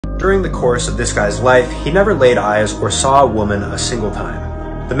During the course of this guy's life, he never laid eyes or saw a woman a single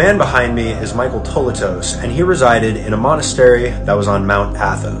time. The man behind me is Michael Tolitos, and he resided in a monastery that was on Mount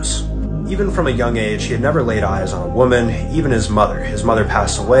Athos. Even from a young age, he had never laid eyes on a woman, even his mother. His mother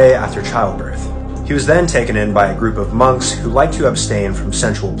passed away after childbirth. He was then taken in by a group of monks who liked to abstain from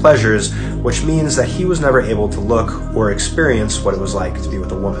sensual pleasures, which means that he was never able to look or experience what it was like to be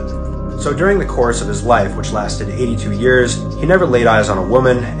with a woman. So during the course of his life, which lasted 82 years, he never laid eyes on a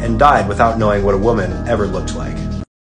woman and died without knowing what a woman ever looked like.